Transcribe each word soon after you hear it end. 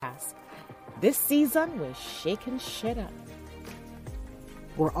This season, we're shaking shit up.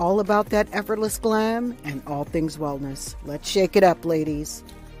 We're all about that effortless glam and all things wellness. Let's shake it up, ladies.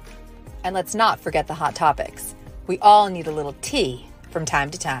 And let's not forget the hot topics. We all need a little tea from time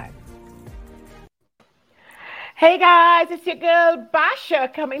to time. Hey guys, it's your girl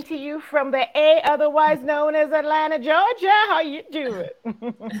Basha coming to you from the A, otherwise known as Atlanta, Georgia. How you doing?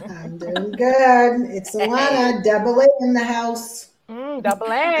 I'm doing good. It's Alana, double A in the house. Double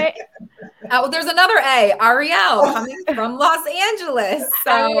A. There's another A, Ariel, coming from Los Angeles.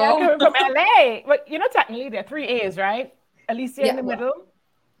 So Ariel coming from LA. But technically there are 3 A's, right? Alicia in the middle.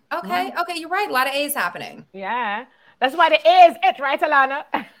 Okay, you're right. A lot of A's happening. Yeah. That's why the A is it, right, Alana?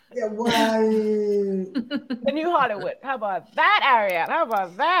 Yeah, well, The new Hollywood. How about that, Ariel? How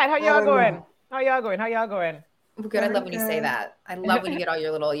about that? How y'all going? How y'all going? We're good. I love when you say that. I love when you get all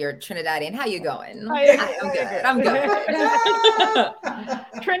your Trinidadian. How you going? I'm good.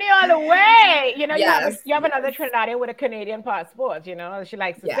 Trini all the way. You have another Trinidadian with a Canadian passport, she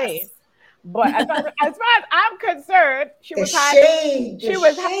likes to say. But as far as I'm concerned, she was hot. There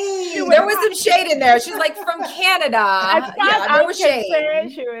was some shade in there. She's like from Canada. As far as I'm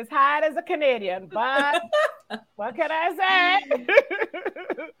concerned, she was hot as a Canadian. But what can I say?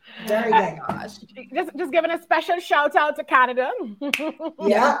 Very good. Gosh. Just giving a special shout out to Canada.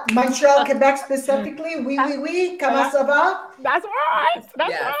 Yeah, Montreal, Quebec specifically. Oui. Comment ça va? That's right.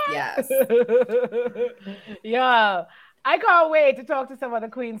 Yes. Yeah. I can't wait to talk to some of the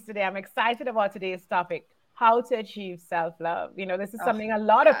queens today. I'm excited about today's topic, how to achieve self-love. This is something a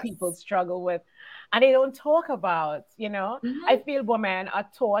lot of people struggle with and they don't talk about, I feel women are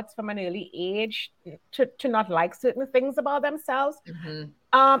taught from an early age to not like certain things about themselves.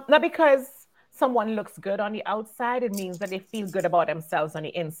 Not because someone looks good on the outside, it means that they feel good about themselves on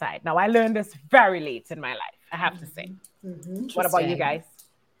the inside. Now, I learned this very late in my life, I have to say. What about you guys?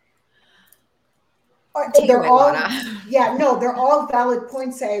 They're all valid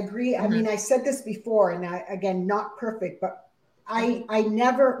points. I agree. I mean, I said this before, and again, not perfect, but I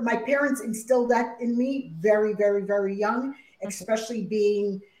never, my parents instilled that in me very, very, very young, especially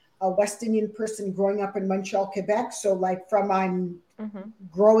being a West Indian person growing up in Montreal, Quebec. So like from I'm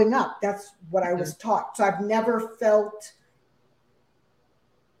growing up, that's what I was taught. So I've never felt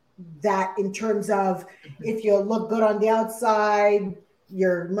that in terms of if you look good on the outside,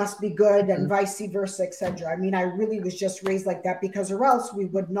 you must be good and vice versa, etc. I mean, I really was just raised like that because or else we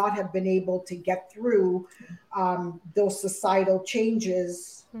would not have been able to get through those societal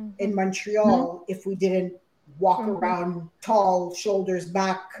changes in Montreal if we didn't walk around tall, shoulders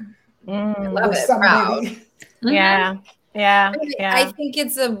back. Love it. Proud. Yeah. I think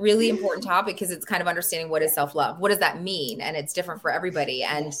it's a really important topic because it's kind of understanding what is self-love. What does that mean? And it's different for everybody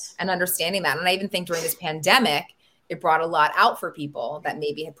and understanding that. And I even think during this pandemic, it brought a lot out for people that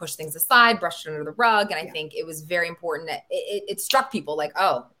maybe had pushed things aside, brushed it under the rug. And I think it was very important that it struck people like,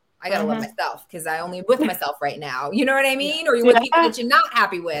 oh, I got to love myself because I only am with myself right now. You know what I mean? Or you're with people that you're not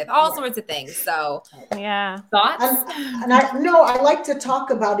happy with, all sorts of things. So thoughts? And I like to talk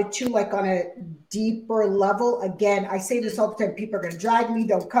about it too, like on a deeper level. Again, I say this all the time, people are going to drag me,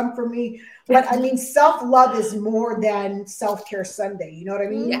 don't come for me. But I mean, self-love is more than self-care Sunday. You know what I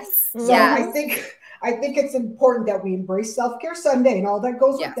mean? Yes. So I think it's important that we embrace Self-Care Sunday and all that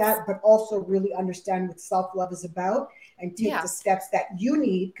goes with that, but also really understand what self-love is about and take the steps that you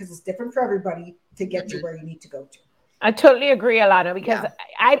need, because it's different for everybody, to get you where you need to go to. I totally agree, Alana, because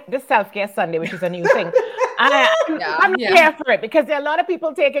this Self-Care Sunday, which is a new thing, I'm here for it because there are a lot of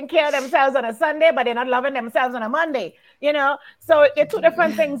people taking care of themselves on a Sunday, but they're not loving themselves on a Monday, So they're two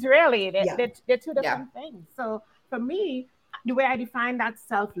different things, really. They're two different things. So for me, the way I define that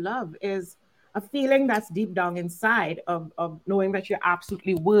self-love is a feeling that's deep down inside of knowing that you're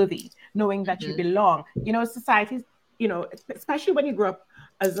absolutely worthy, knowing that you belong. Societies, especially when you grow up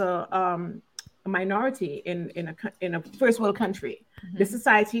as a minority in a first world country, the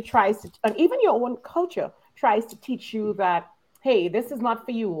society tries to, and even your own culture tries to teach you that, hey, this is not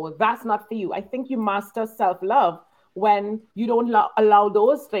for you or that's not for you. I think you master self-love when you don't allow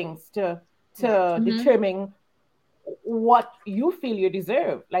those things to determine what you feel you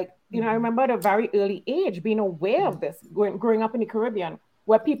deserve. Like, I remember at a very early age being aware of this, growing up in the Caribbean,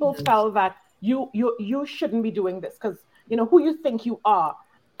 where people felt that you shouldn't be doing this because who you think you are.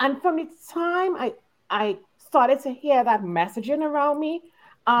 And from the time I started to hear that messaging around me,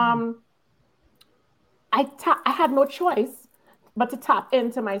 I had no choice but to tap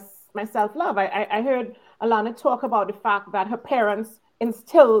into my self-love. I heard Alana talk about the fact that her parents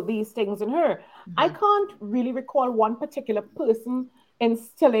instill these things in her. I can't really recall one particular person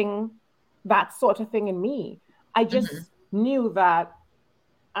instilling that sort of thing in me. I just knew that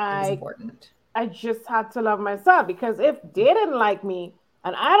I just had to love myself, because if they didn't like me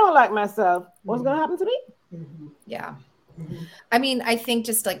and I don't like myself, what's going to happen to me? Mm-hmm. Yeah. Mm-hmm. I mean, I think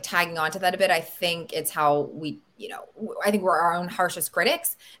just like tagging on to that a bit, I think it's how we, I think we're our own harshest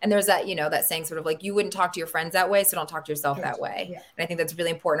critics. And there's that, that saying sort of like, you wouldn't talk to your friends that way, so don't talk to yourself that way. Yeah. And I think that's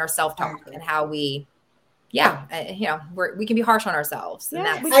really important, our self-talk and how we, we can be harsh on ourselves.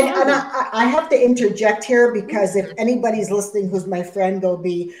 Yeah, and I have to interject here, because if anybody's listening who's my friend,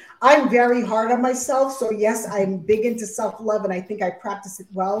 I'm very hard on myself. So yes, I'm big into self-love and I think I practice it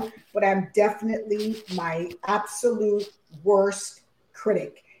well, but I'm definitely my absolute worst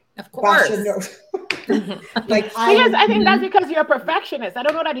critic. Of course. I think that's because you're a perfectionist. I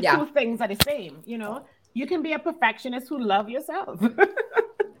don't know that the two things are the same. You can be a perfectionist who love yourself.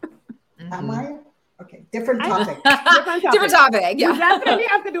 Am I? Okay, different topic. Different topic. Yeah. You definitely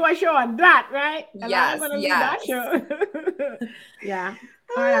have to do a show on that, right? Yes. That show. Yeah.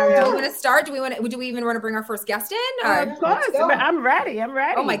 Do we want to start? Do we even want to bring our first guest in? Of course. I'm ready.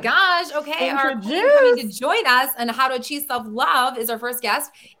 Oh my gosh. Okay. Our queen coming to join us on how to achieve self-love is our first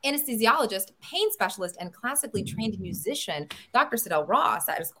guest, anesthesiologist, pain specialist, and classically trained musician, Dr. Sidel Ross.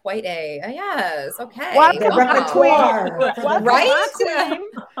 That is quite a yes. Okay. Welcome. Right?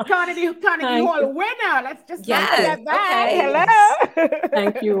 Carnegie Hall winner. Let's just get that. Okay. Hello.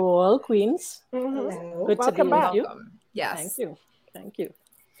 Thank you all, queens. Mm-hmm. Good to be with you. Yes. Thank you.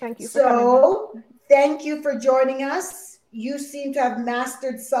 So, thank you for joining us. You seem to have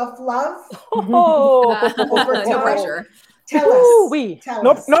mastered self-love. Oh, no pressure. Tell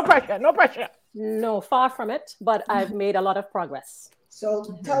us. No pressure. No, far from it, but I've made a lot of progress.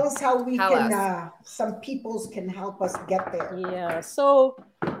 So tell us how some peoples can help us get there. Yeah, so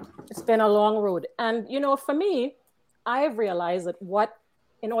it's been a long road. And, for me, I've realized that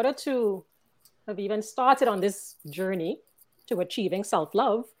in order to have even started on this journey to achieving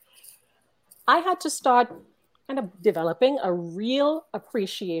self-love, I had to start kind of developing a real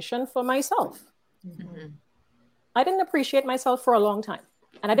appreciation for myself. Mm-hmm. I didn't appreciate myself for a long time,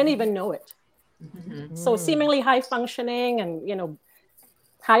 and I didn't even know it. Mm-hmm. So seemingly high functioning and,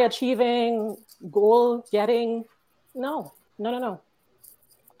 high achieving, goal getting, no.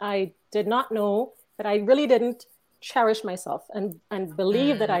 I did not know that I really didn't cherish myself and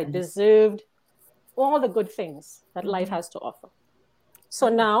believe that I deserved all the good things that life has to offer. So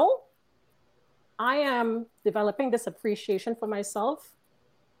now I am developing this appreciation for myself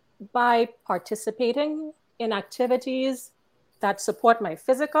by participating in activities that support my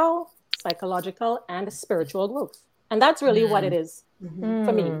physical, psychological, and spiritual growth. And that's really what it is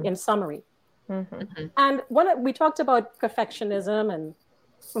for me, in summary. Mm-hmm. And when we talked about perfectionism, and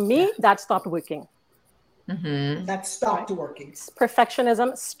for me, that stopped working. Mm-hmm. That stopped working.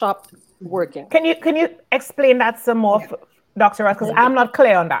 Perfectionism stopped working. Can you explain that some more, Dr. Ross? Because I'm not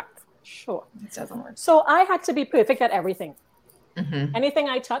clear on that. Sure. It doesn't work. So I had to be perfect at everything. Mm-hmm. Anything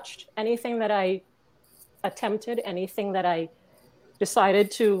I touched, anything that I attempted, anything that I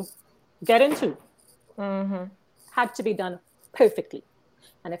decided to get into had to be done perfectly.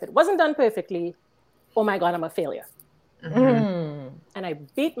 And if it wasn't done perfectly, oh my God, I'm a failure. Mm-hmm. And I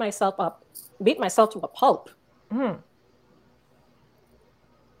beat myself to a pulp. Mm.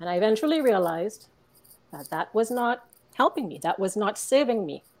 And I eventually realized that was not helping me. That was not saving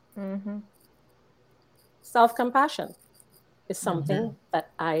me. Mm-hmm. Self-compassion is something that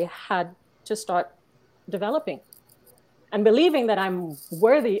I had to start developing, and believing that I'm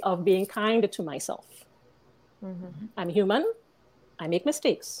worthy of being kind to myself. Mm-hmm. I'm human. I make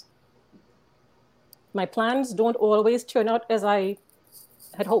mistakes. My plans don't always turn out as I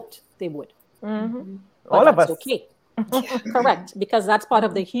had hoped they would. Mm-hmm. All of us. Okay. Correct. Because that's part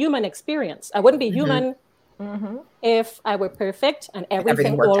of the human experience. I wouldn't be human if I were perfect and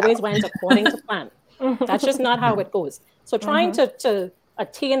everything always went according to plan. That's just not how it goes. So trying to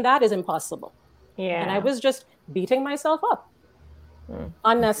attain that is impossible. Yeah. And I was just beating myself up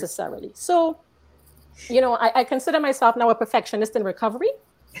unnecessarily. So, I consider myself now a perfectionist in recovery.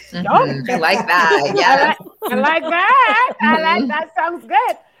 I like that. Yeah. I like that. That sounds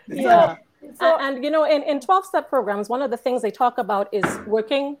good. Yeah. So, and in 12-step programs, one of the things they talk about is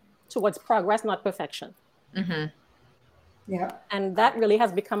working towards progress, not perfection. Mm-hmm. Yeah. And that really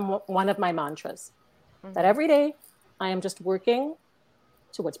has become one of my mantras. That every day I am just working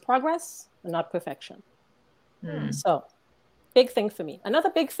towards progress and not perfection. So, big thing for me. Another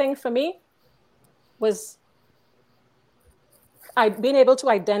big thing for me was I've been able to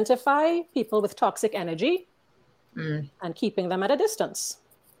identify people with toxic energy and keeping them at a distance.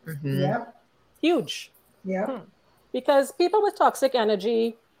 Mm-hmm. Yeah. Huge. Yeah. Because people with toxic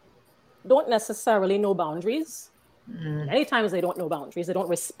energy don't necessarily know boundaries. Many times they don't know boundaries. They don't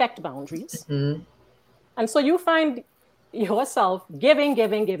respect boundaries. And so you find yourself giving.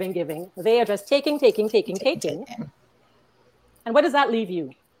 They are just taking. And where does that leave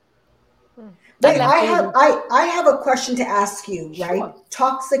you? Wait, I have a question to ask you, right? Sure.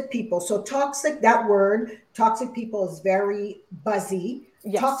 Toxic people. So toxic, that word, toxic people is very buzzy.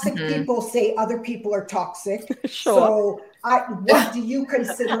 Yes. Toxic people say other people are toxic. Sure. So what do you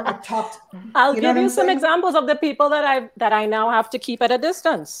consider a toxic? I'll give you some examples of the people that I now have to keep at a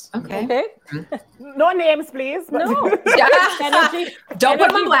distance. Okay. No names, please. No. Don't put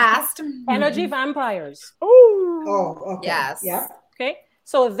them on blast. Energy vampires. Ooh. Oh, okay. Yes. Yeah. Okay.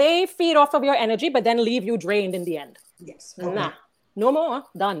 So they feed off of your energy, but then leave you drained in the end. Yes. Okay. Nah. No more.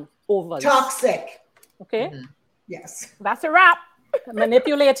 Done. Over. Toxic. Okay. Yes. That's a wrap.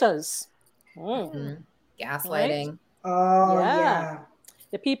 Manipulators. Gaslighting. Right? Oh, yeah.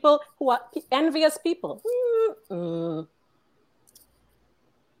 The people who are envious people.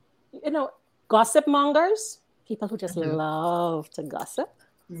 Gossip mongers. People who just love to gossip.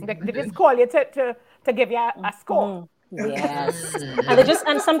 They just call you to give you a score. Yes. and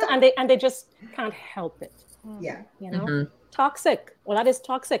they just can't help it. Yeah. Toxic. Well, that is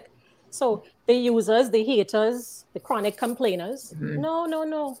toxic. So the users, the haters, the chronic complainers.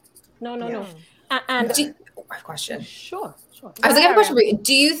 No. And question. Sure. I have a question for you.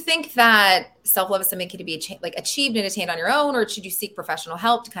 Do you think that self-love is something that can be achieved and attained on your own, or should you seek professional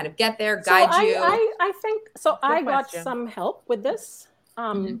help to kind of get there, guide you? I think so. I got some help with this.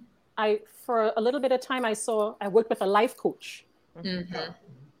 For a little bit of time, I worked with a life coach.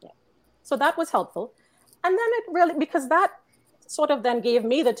 So that was helpful. And then it really, because that sort of then gave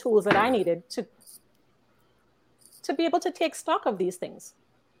me the tools that I needed to be able to take stock of these things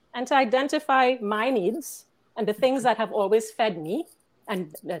and to identify my needs and the things that have always fed me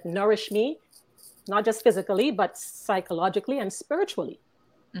and that nourish me, not just physically, but psychologically and spiritually.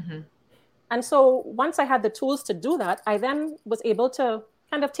 And so once I had the tools to do that, I then was able to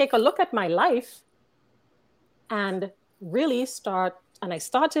kind of take a look at my life and really I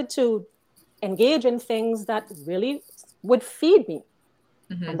started to engage in things that really would feed me.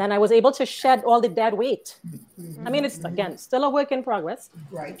 And then I was able to shed all the dead weight. I mean, it's, again, still a work in progress.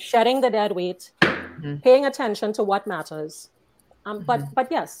 Right. Shedding the dead weight, paying attention to what matters.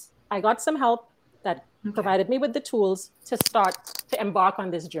 But yes, I got some help that provided me with the tools to start to embark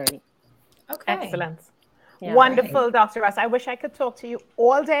on this journey. Okay. Excellent. Yeah, wonderful, right. Dr. Ross. I wish I could talk to you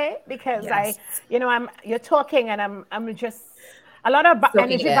all day because you're talking and I'm just a lot of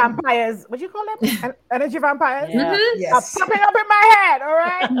energy vampires. What do you call them? Energy vampires? Yeah. Yes. Popping up in my head, all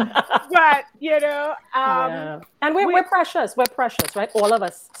right? But, and we're precious. We're precious, right? All of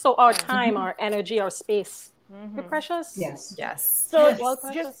us. So our time, our energy, our space, we're precious. Yes. So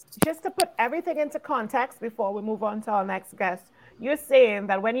just to put everything into context before we move on to our next guest, you're saying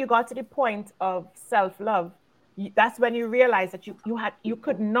that when you got to the point of self-love, that's when you realized that you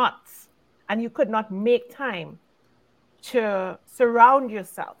could not make time to surround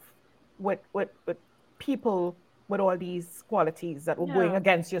yourself with people with all these qualities that were going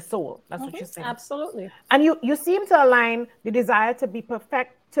against your soul. That's what you're saying. Absolutely. And you seem to align the desire to be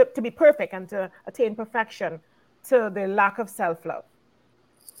perfect, to be perfect and to attain perfection to the lack of self-love.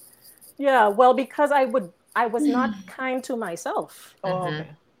 Yeah, well, because I was not kind to myself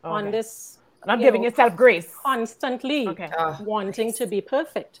on this. Not giving yourself grace. Constantly wanting to be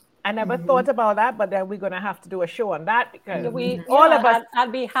perfect. I never thought about that, but then we're going to have to do a show on that because all of us.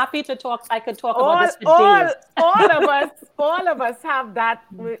 I'd be happy to talk. I could talk about this for days. All of us have that.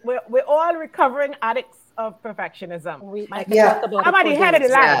 We're all recovering addicts of perfectionism. I'm at the head of the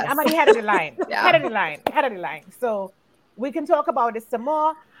line. Yes. I'm at the head of the line. Head of the line. So we can talk about this some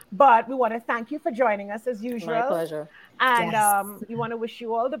more, but we want to thank you for joining us as usual. My pleasure. And we want to wish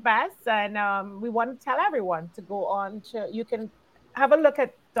you all the best. And we want to tell everyone to go on you can have a look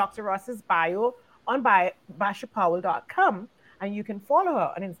at Dr. Ross's bio on BashaPowell.com, and you can follow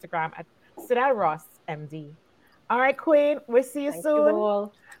her on Instagram at Cedal Ross MD. All right, Queen, we'll see you soon. You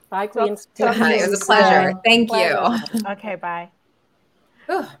all. Bye, Queen. It was a pleasure. Thank you. Okay, bye.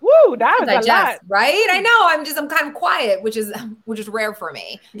 Woo, that was a lot. Right? I know. I'm kind of quiet, which is rare for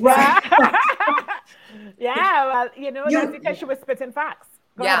me. Right. Yeah, well, that's because she was spitting facts.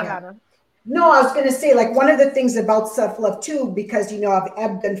 Go ahead, Lana. No, I was going to say, like, one of the things about self-love too, because, I've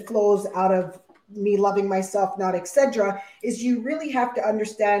ebbed and flows out of me loving myself, not etc., is you really have to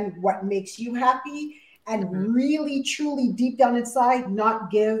understand what makes you happy and really, truly deep down inside,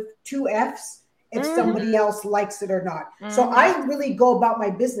 not give 2 Fs if somebody else likes it or not. So I really go about my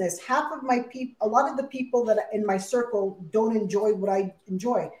business. Half of my people, a lot of the people that are in my circle don't enjoy what I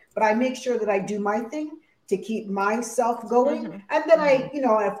enjoy, but I make sure that I do my thing to keep myself going. And then I,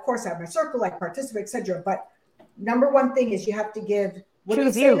 of course I have my circle, I participate, etc. But number one thing is you have to give, what do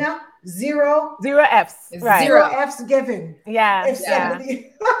you say now? Zero F's. Right. Zero F's given. Yeah.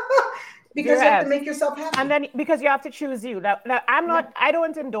 Because you have to make yourself happy. And then because you have to choose you. Now I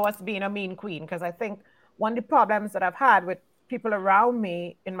don't endorse being a mean queen, because I think one of the problems that I've had with people around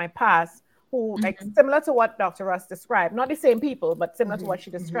me in my past who like similar to what Dr. Ross described, not the same people, but similar to what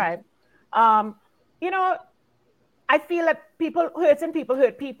she described. I feel that people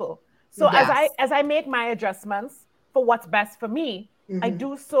hurt people. So as I make my adjustments for what's best for me, I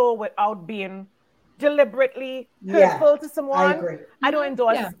do so without being deliberately hurtful to someone. I agree. I don't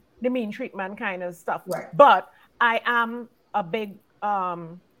endorse the mean treatment kind of stuff. Right. But I am a big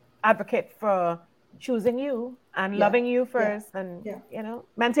advocate for choosing you and loving you first and,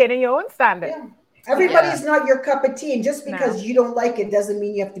 maintaining your own standard. Yeah. Everybody's not your cup of tea. And just because you don't like it doesn't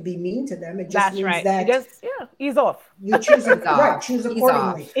mean you have to be mean to them. It just means that ease off. You choose it. Right. Choose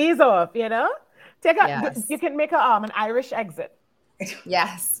accordingly. Ease off, you can make an Irish exit.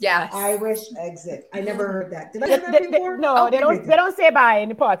 Yes. Irish exit. I never heard that. Did I hear that before? No, they don't say bye in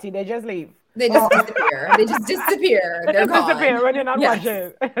the party. They just leave. They just disappear. They just disappear. They're gone. Disappear when you're not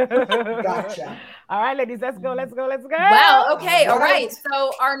watching. Gotcha. All right, ladies, let's go. Well, okay. All right.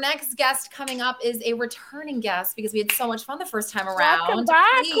 So our next guest coming up is a returning guest because we had so much fun the first time around. Welcome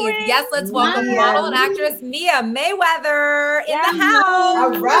back, Queen. Yes, let's welcome model and actress Mia Mayweather in the house.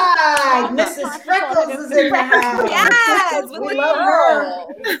 All right. Mrs. Freckles is in the house. Yes. We love her.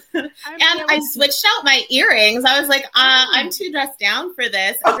 And I switched out my earrings. I was like, I'm too dressed down for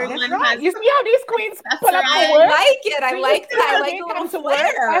this. Everyone has. You see how these queens put up I like it. I like that. I like the little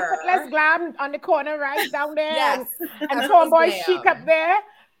flare. Let's glam on the corner right down there. Yes. And tomboy chic up there.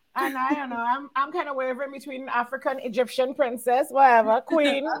 And I don't know. I'm kind of wavering between African, Egyptian princess, whatever,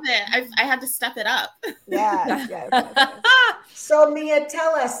 queen. I love it. I had to step it up. Yes. So Mia,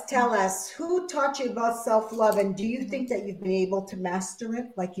 tell us, who taught you about self-love, and do you think that you've been able to master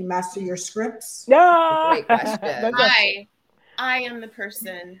it, like you master your scripts? No. Great question. I am the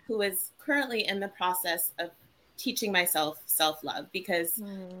person who is currently in the process of teaching myself self-love because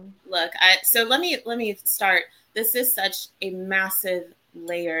look, so let me start. This is such a massive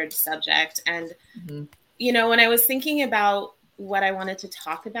layered subject. And, when I was thinking about what I wanted to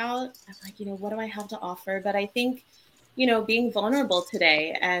talk about, I'm like, what do I have to offer? But I think, being vulnerable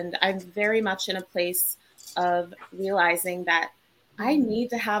today, and I'm very much in a place of realizing that I need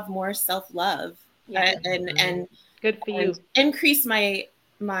to have more self-love and good for you. Increase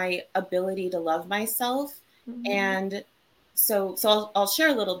my ability to love myself. And so I'll share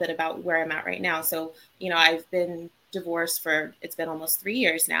a little bit about where I'm at right now. So, I've been divorced it's been almost 3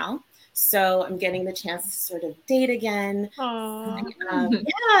 years now. So I'm getting the chance to sort of date again.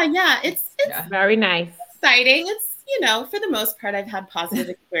 It's very nice. Exciting. It's, for the most part, I've had positive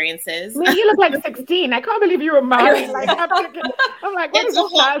experiences. I mean, you look like 16. I can't believe you were married. I'm like, what is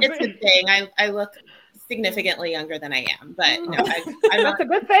this? It's a thing. I look significantly younger than I am, but that's a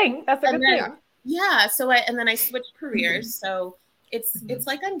good thing. That's a good thing. Yeah. So then I switched careers. So it's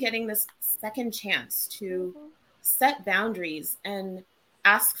like I'm getting this second chance to set boundaries and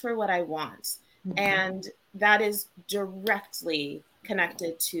ask for what I want. And that is directly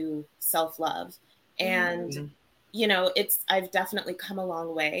connected to self-love. And, I've definitely come a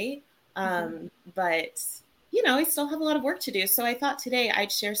long way. But, I still have a lot of work to do. So I thought today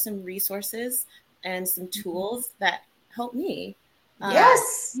I'd share some resources and some tools that help me.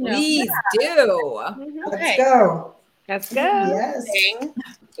 Yes, please do. Let's go. Yes. Thing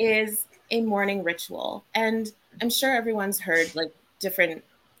is a morning ritual. And I'm sure everyone's heard like different,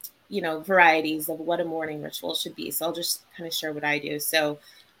 varieties of what a morning ritual should be. So I'll just kind of share what I do. So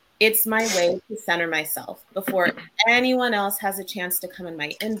it's my way to center myself before anyone else has a chance to come in my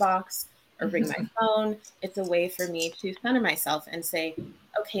inbox or ring my phone. It's a way for me to center myself and say,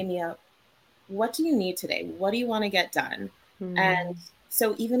 okay, Mia, what do you need today? What do you want to get done? And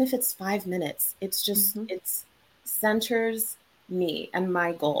so even if it's 5 minutes, it's just, it's centers me and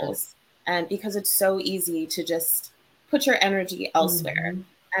my goals. And because it's so easy to just put your energy elsewhere.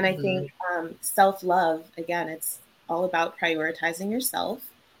 And I think self-love, again, it's all about prioritizing yourself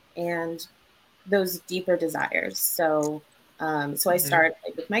and those deeper desires. So I start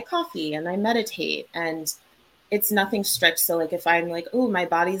with my coffee and I meditate, and it's nothing strict. So like if I'm like, oh, my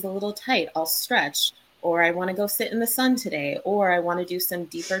body's a little tight, I'll stretch, or I want to go sit in the sun today, or I want to do some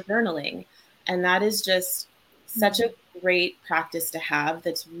deeper journaling. And that is just such a great practice to have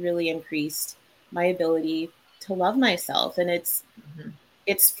that's really increased my ability to love myself. And it's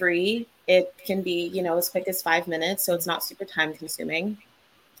free. It can be, as quick as 5 minutes. So it's not super time consuming.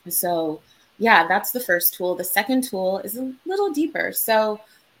 So, yeah, that's the first tool. The second tool is a little deeper. So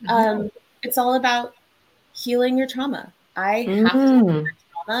it's all about healing your trauma. I have to heal my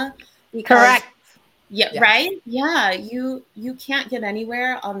trauma because correct. Yeah, yes. Right? Yeah, you can't get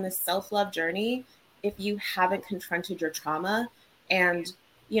anywhere on this self-love journey if you haven't confronted your trauma. And,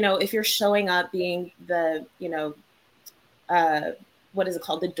 if you're showing up being the, what is it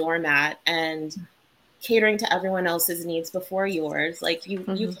called? The doormat and catering to everyone else's needs before yours. Like you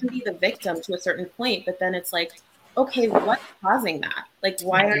can be the victim to a certain point, but then it's like, okay, what's causing that? Like,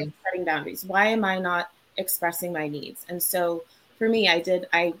 why are you setting boundaries? Why am I not expressing my needs? And so for me,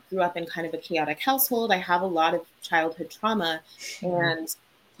 I grew up in kind of a chaotic household. I have a lot of childhood trauma, and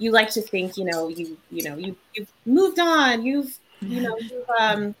you like to think, you've moved on,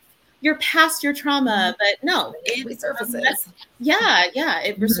 you're past your trauma, but no, it resurfaces.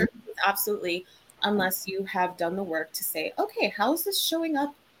 It resurfaces absolutely, unless you have done the work to say, okay, how is this showing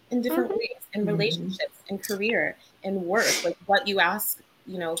up in different ways, in relationships, in career, in work, like what you ask,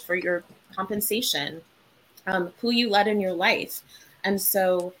 for your compensation, who you let in your life. And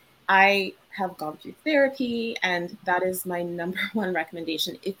so I have gone through therapy, and that is my number one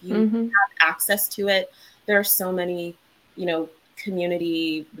recommendation. If you have access to it, there are so many,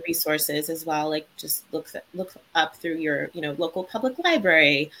 community resources as well. Like just look up through your, local public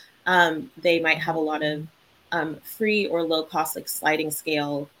library. They might have a lot of free or low cost, like sliding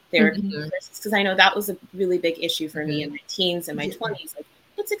scale therapy resources. Because I know that was a really big issue for me in my teens and my 20s. Like,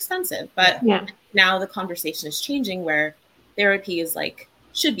 it's expensive, but now the conversation is changing where therapy is like,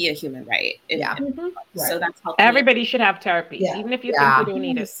 should be a human right. So that's helping. Everybody should have therapy, even if you think you don't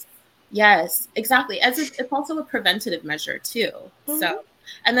need it. Yes, exactly. As it's also a preventative measure too. So,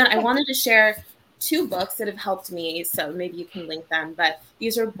 and then I wanted to share 2 books that have helped me. So maybe you can link them, but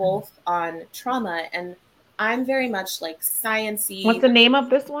these are both on trauma, and I'm very much like sciencey. What's the name of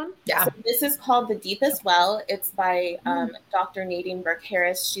this one? Yeah. So this is called The Deepest Well. It's by Dr. Nadine Burke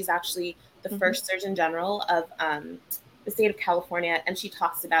Harris. She's actually the first Surgeon General of the state of California. And she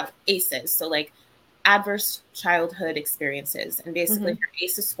talks about ACEs. So like adverse childhood experiences. And basically if your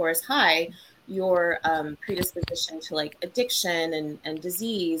ACEs score is high, your predisposition to like addiction and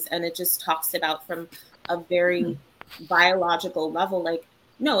disease. And it just talks about from a very biological level, like,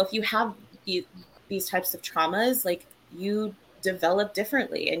 no, if you have these types of traumas, like you develop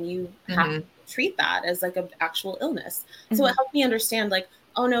differently and you have to treat that as like an actual illness. So it helped me understand like,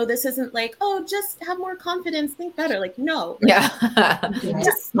 oh no, this isn't like, oh, just have more confidence, think better. Like, no.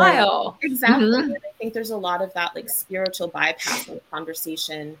 Just smile. Exactly. And I think there's a lot of that like spiritual bypassing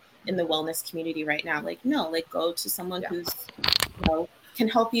conversation in the wellness community right now. Like, no, like go to someone who's, can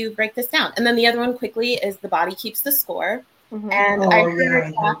help you break this down. And then the other one quickly is The Body Keeps the Score. And I heard her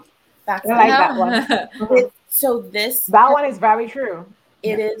talk back I like that one. That one is very true.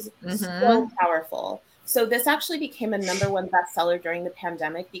 It is so powerful. So this actually became a #1 bestseller during the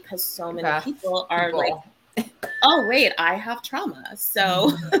pandemic because so many people are like, oh, wait, I have trauma.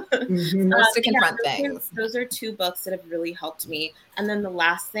 So to confront things. Those are 2 books that have really helped me. And then the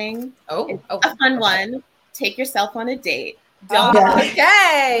last thing, a fun one, take yourself on a date. Don't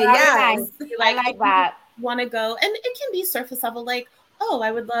I like that. Want to go, and it can be surface level, like, oh,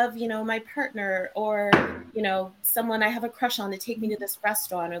 I would love, my partner or, someone I have a crush on to take me to this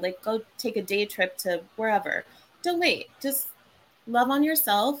restaurant or like go take a day trip to wherever. Don't wait. Just love on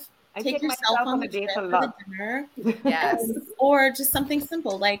yourself. Take yourself on the trip for the dinner. Yes. Or just something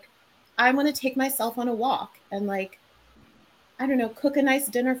simple. Like I want to take myself on a walk and like, I don't know, cook a nice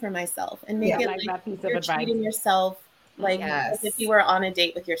dinner for myself and make it like that piece you're treating yourself like as if you were on a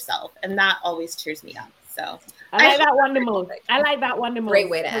date with yourself. And that always cheers me up. So I like that one the most. Great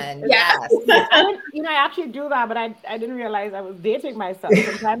way to end. Yes. I actually do that, but I didn't realize I was dating myself.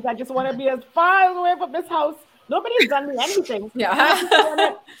 Sometimes I just want to be as far away from this house. Nobody's done me anything. I just want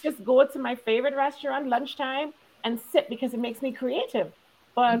to just go to my favorite restaurant lunchtime and sit because it makes me creative.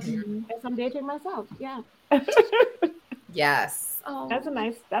 But guess I'm dating myself. Yeah. Yes. Oh, that's a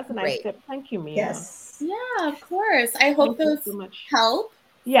nice tip. Thank you, Mia. Yes. Yeah, of course. I hope those help.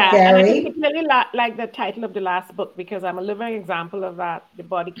 Yeah, and I particularly like the title of the last book because I'm a living example of that. The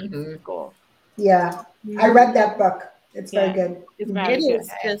Body Keeps the Score. Yeah, I read that book. It's very good. It's very good.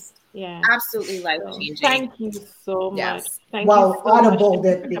 Is just absolutely life changing. Thank you so much. Audibled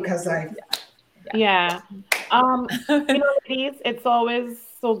it because I. Ladies, it's always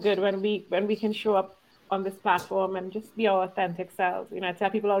so good when we can show up on this platform and just be our authentic selves. I tell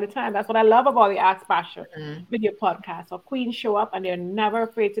people all the time, that's what I love about the Ask Basha video podcast. Our queens show up and they're never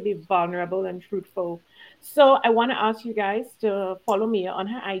afraid to be vulnerable and truthful. So I want to ask you guys to follow Mia on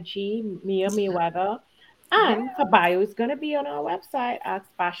her IG, Mia Mayweather. And her bio is going to be on our website,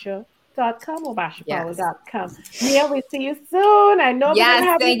 bashpowell.com or bashpowell.com. Mia, we see you soon. I know.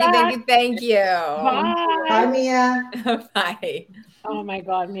 Yes, thank you. Bye. Bye, Mia. Bye. Oh my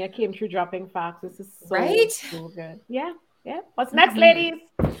God, Mia came through dropping facts. This is so good. Yeah. What's next, ladies?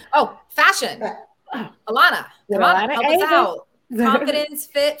 Oh, fashion. Alana, come on, help us out. Confidence,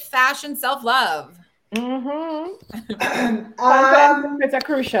 fit, fashion, self-love. Confidence is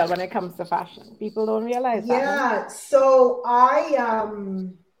crucial when it comes to fashion. People don't realize that. Yeah. So I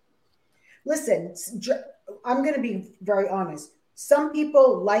listen. I'm going to be very honest. Some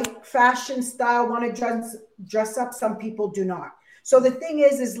people like fashion style, want to dress up. Some people do not. So the thing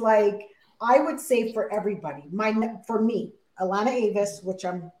is like I would say for everybody, for me, Alana Avis, which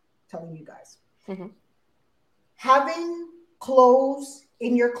I'm telling you guys, having clothes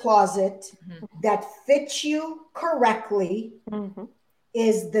in your closet that fit you correctly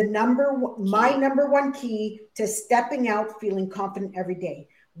is my number one key to stepping out, feeling confident every day.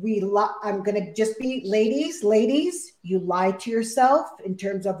 I'm going to just be ladies, you lie to yourself in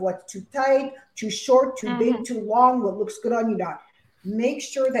terms of what's too tight, too short, too big, too long, what looks good on you, not. Make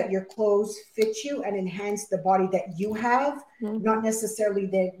sure that your clothes fit you and enhance the body that you have, not necessarily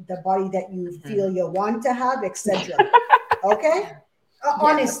the body that you feel you want to have, etc. Okay?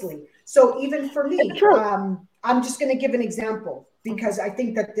 Honestly. So even for me, I'm just going to give an example because I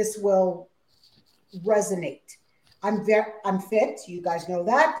think that this will resonate. I'm fit. You guys know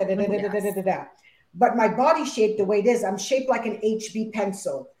that. But my body shape, the way it is, I'm shaped like an HB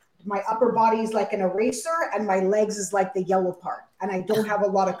pencil. My upper body is like an eraser and my legs is like the yellow part. And I don't have a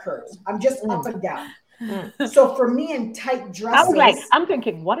lot of curves. I'm just up and down. So for me in tight dresses, I'm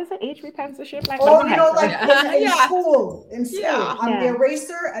thinking, what is an HB pencil shape like? Oh, you know, like in school, I'm the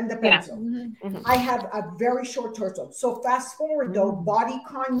eraser and the pencil. I have a very short torso. So fast forward though,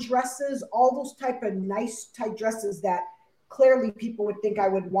 bodycon dresses, all those type of nice tight dresses that clearly people would think I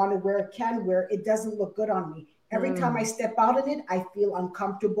would want to wear, can wear, it doesn't look good on me. Every time I step out in it, I feel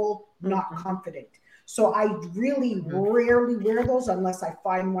uncomfortable, not confident. So I really rarely wear those unless I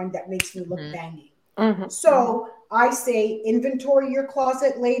find one that makes me look banging. So I say inventory your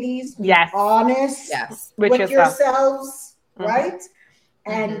closet, ladies. Be honest with yourselves, right?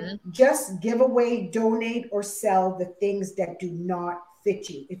 And just give away, donate, or sell the things that do not fit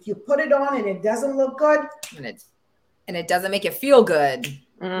you. If you put it on and it doesn't look good, and it doesn't make you feel good,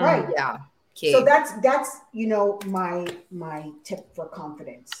 right? Yeah. Key. So that's my tip for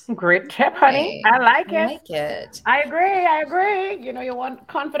confidence. Great tip, honey. I like it. I agree. You know, you want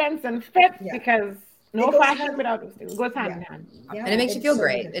confidence and fit because no fashion without those things. It goes hand in hand. Yeah, and it makes you feel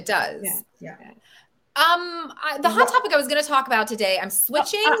great. Good. It does. Yeah. The hot topic I was going to talk about today, I'm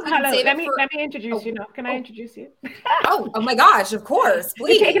switching. Hello. Let me introduce you. Can I introduce you? oh my gosh, of course.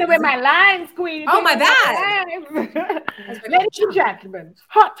 Please. You're taking away my lines, Queen. Oh, my bad. Ladies and gentlemen,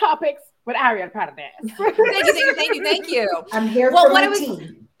 hot topics with Ariel Paradise. Thank you. I'm here for my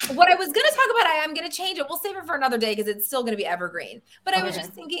team. What I was going to talk about, I'm going to change it. We'll save it for another day because it's still going to be evergreen. But I was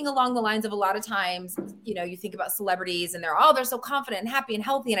just thinking along the lines of a lot of times, you know, you think about celebrities and they're so confident and happy and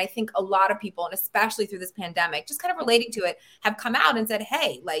healthy. And I think a lot of people, and especially through this pandemic, just kind of relating to it, have come out and said,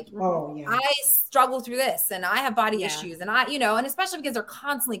 hey, like, I struggle through this and I have body issues and and especially because they're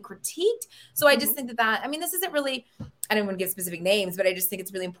constantly critiqued. So I just think that, this isn't really, I don't want to give specific names, but I just think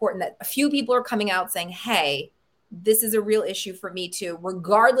it's really important that a few people are coming out saying, hey, this is a real issue for me too,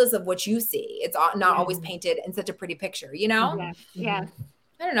 regardless of what you see. It's not always painted in such a pretty picture, you know? Yeah.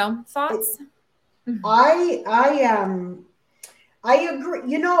 I don't know. Thoughts? I agree.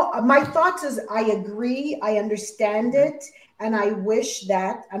 You know, my thoughts is I agree. I understand it. And I wish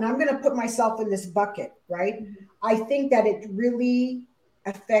that, and I'm going to put myself in this bucket, right? I think that it really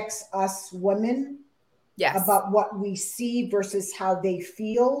affects us women about what we see versus how they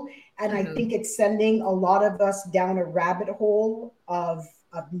feel. And I think it's sending a lot of us down a rabbit hole of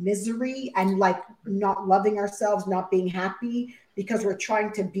misery and like not loving ourselves, not being happy because we're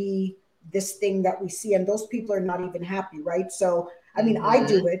trying to be this thing that we see. And those people are not even happy, right? So, I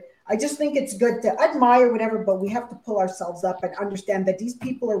do it. I just think it's good to admire whatever, but we have to pull ourselves up and understand that these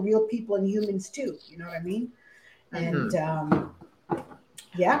people are real people and humans too. You know what I mean? And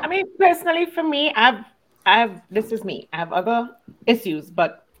personally for me, this is me. I have other issues,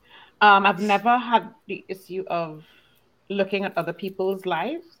 but I've never had the issue of looking at other people's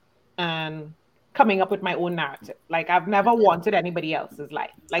lives and coming up with my own narrative. Like I've never wanted anybody else's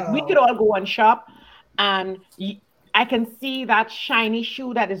life. Like we could all go and shop and I can see that shiny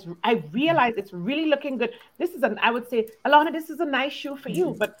shoe I realize it's really looking good. I would say, Alana, this is a nice shoe for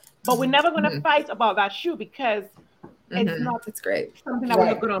you, but we're never going to fight about that shoe because it's great. Something that will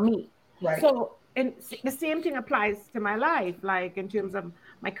look good on me. Right. So, and the same thing applies to my life, like in terms of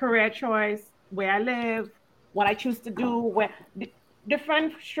my career choice, where I live, what I choose to do,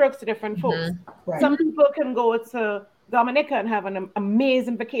 different strokes to different folks. Right. Some people can go to Dominica and have an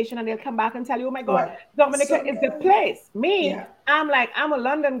amazing vacation, and they'll come back and tell you, oh my God, Dominica is the place. Me, I'm a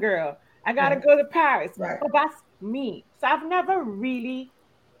London girl. I got to go to Paris. Right. But that's me. So I've never really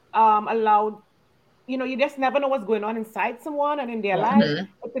allowed, you just never know what's going on inside someone and in their life.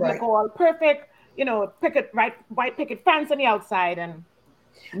 It could look all perfect, white picket fence on the outside. And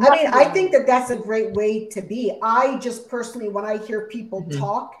I think that's a great way to be. I just personally, when I hear people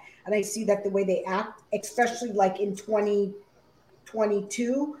talk and I see that the way they act, especially like in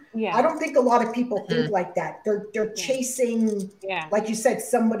 2022, I don't think a lot of people think like that. They're chasing, like you said,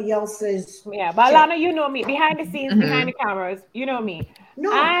 somebody else's. Yeah, but Alana, you know me, behind the scenes, behind the cameras, you know me.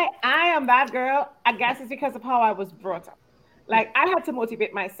 No, I am that girl. I guess it's because of how I was brought up. Like, I had to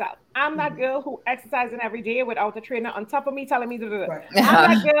motivate myself. I'm that girl who exercising every day without a trainer on top of me telling me to do it. Right.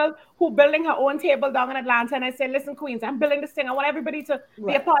 I'm that girl who building her own table down in Atlanta, and I say, listen, Queens, I'm building this thing. I want everybody to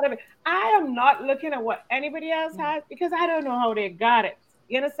be a part of it. I am not looking at what anybody else has because I don't know how they got it.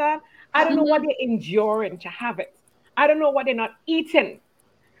 You understand? I don't know what they're enduring to have it. I don't know what they're not eating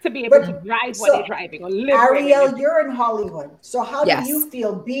to be able to drive what they're driving or live. Ariel, you're in Hollywood. So how do you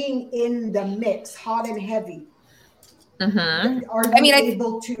feel being in the mix, hot and heavy? Are you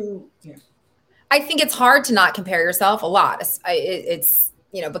able to? Yeah. I think it's hard to not compare yourself a lot. It's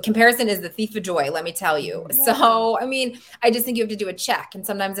but comparison is the thief of joy, let me tell you. Yeah. So, I just think you have to do a check. And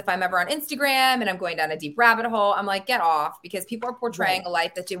sometimes if I'm ever on Instagram and I'm going down a deep rabbit hole, I'm like, get off, because people are portraying a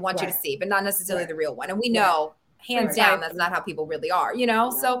life that they want you to see, but not necessarily the real one. And we know hands down, that's not how people really are,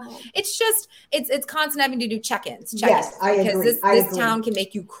 So it's just, it's constant having to do check-ins. Yes, I agree. Because this town can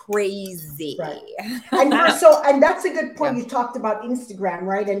make you crazy. Right. And that's a good point. You talked about Instagram,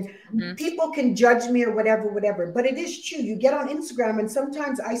 right? And people can judge me or whatever, but it is true. You get on Instagram and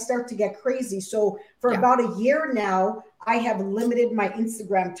sometimes I start to get crazy. So for about a year now, I have limited my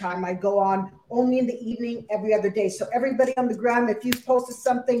Instagram time. I go on only in the evening, every other day. So everybody on the gram, if you posted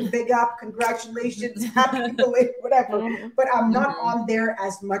something, big up, congratulations, happy belated, whatever. But I'm not on there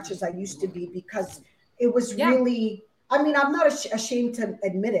as much as I used to be because it was really, I'm not ashamed to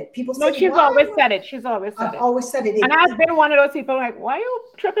admit it. People say, she's always said it. She's always said it. I've always said it. And I've been one of those people like, why are you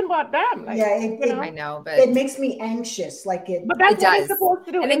tripping about them? Like, I know, but it makes me anxious. But that's what it's supposed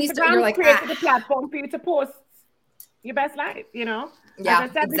to do. And then Instagram created the platform for you to post your best life, Yeah, as I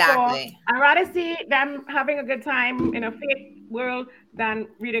said before, I'd rather see them having a good time in a fake world than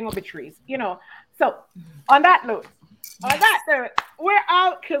reading obituaries, So on that note, we're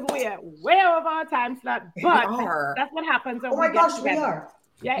out because we are way over our time slot, but that's what happens when we get together. We are.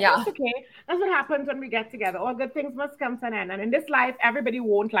 Yeah, it's okay. That's what happens when we get together. All good things must come to an end. And in this life, everybody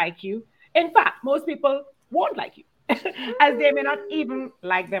won't like you. In fact, most people won't like you, as they may not even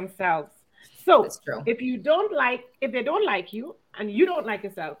like themselves. So if they don't like you and you don't like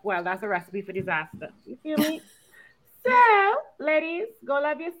yourself, well, that's a recipe for disaster. You feel me? So, ladies, go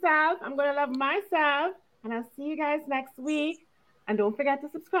love yourself. I'm going to love myself. And I'll see you guys next week. And don't forget to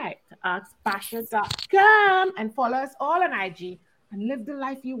subscribe to askbasha.com and follow us all on IG and live the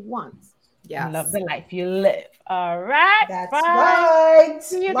life you want. Yeah. Love the life you live. All right. That's right.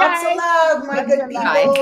 See you guys. Lots of love, my good people.